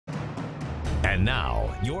And now,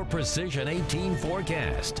 your Precision 18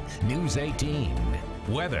 forecast. News 18.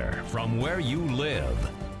 Weather from where you live.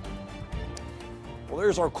 Well,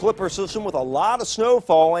 there's our Clipper system with a lot of snow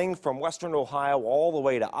falling from western Ohio all the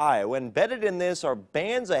way to Iowa. Embedded in this are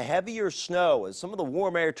bands of heavier snow as some of the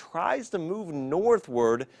warm air tries to move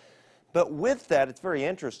northward. But with that, it's very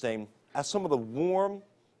interesting, as some of the warm,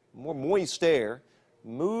 more moist air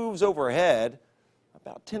moves overhead,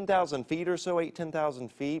 about 10,000 feet or so,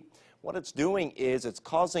 10,000 feet. What it's doing is it's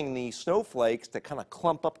causing the snowflakes to kind of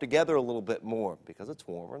clump up together a little bit more because it's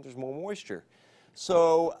warmer and there's more moisture.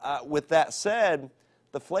 So with that said,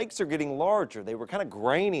 the flakes are getting larger. They were kind of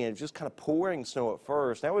grainy and just kind of pouring snow at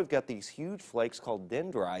first. Now we've got these huge flakes called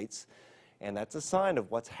dendrites, and that's a sign of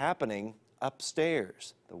what's happening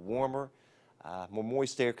upstairs. The warmer, more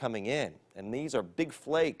moist air coming in. And these are big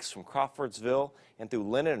flakes from Crawfordsville and through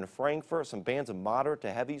Lennon and Frankfort, some bands of moderate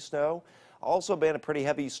to heavy snow. Also a band of pretty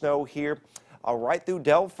heavy snow here right through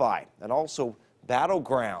Delphi, and also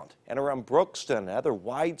Battleground and around Brookston. Other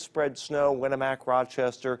widespread snow, Winnemac,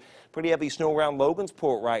 Rochester. Pretty heavy snow around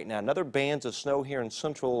Logansport right now. Another bands of snow here in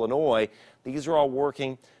central Illinois. These are all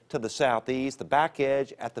working to the southeast, the back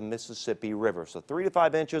edge at the Mississippi River. So 3 to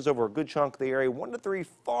 5 inches over a good chunk of the area. 1 to 3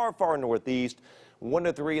 far, far northeast. 1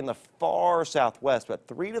 to 3 in the far southwest, but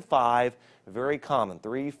 3 to 5 very common.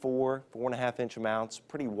 3, 4, 4.5 inch amounts,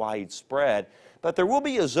 pretty widespread. But there will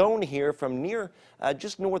be a zone here from near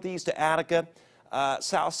just northeast to Attica,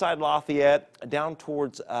 south side Lafayette, down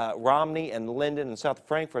towards Romney and Linden and south of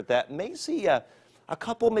Frankfort that may see a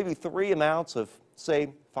couple, maybe 3 amounts of,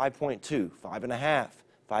 say, 5.2, 5.5,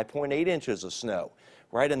 5.8 inches of snow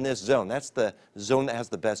right in this zone. That's the zone that has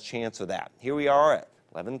the best chance of that. Here we are at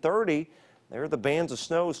 11:30. There are the bands of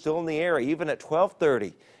snow still in the area. Even at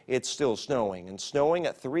 12:30, it's still snowing, and snowing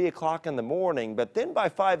at 3 o'clock in the morning. But then by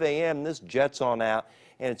 5 a.m., this jets on out,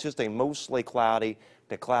 and it's just a mostly cloudy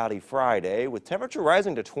to cloudy Friday, with temperature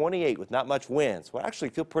rising to 28 with not much wind. So it actually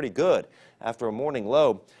feel pretty good after a morning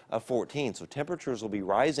low of 14. So temperatures will be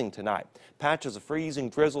rising tonight. Patches of freezing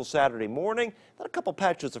drizzle Saturday morning, then a couple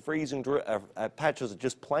patches of freezing, patches of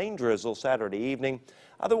just plain drizzle Saturday evening.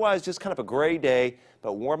 Otherwise, just kind of a gray day,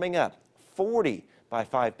 but warming up. 40 by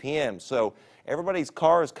 5 p.m. So everybody's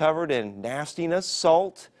car is covered in nastiness,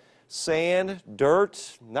 salt, sand,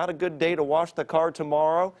 dirt. Not a good day to wash the car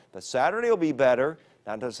tomorrow, but Saturday will be better.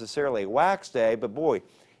 Not necessarily a wax day, but boy,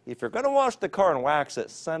 if you're going to wash the car and wax it,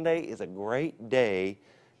 Sunday is a great day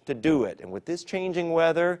to do it. And with this changing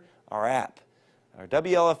weather, our app, our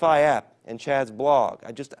WLFI app and Chad's blog,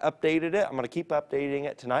 I just updated it. I'm going to keep updating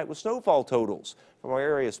it tonight with snowfall totals from our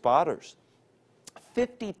area spotters.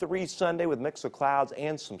 53 Sunday with mix of clouds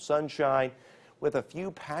and some sunshine with a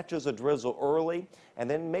few patches of drizzle early, and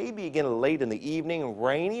then maybe again late in the evening.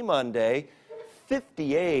 Rainy Monday,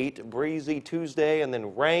 58 breezy Tuesday, and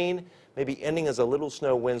then rain, maybe ending as a little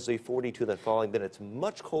snow Wednesday, 42 that falling. Then it's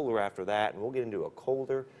much colder after that, and we'll get into a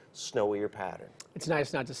colder, snowier pattern. It's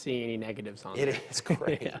nice not to see any negatives on It there. is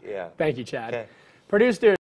great. Yeah. Thank you, Chad. Okay. Producer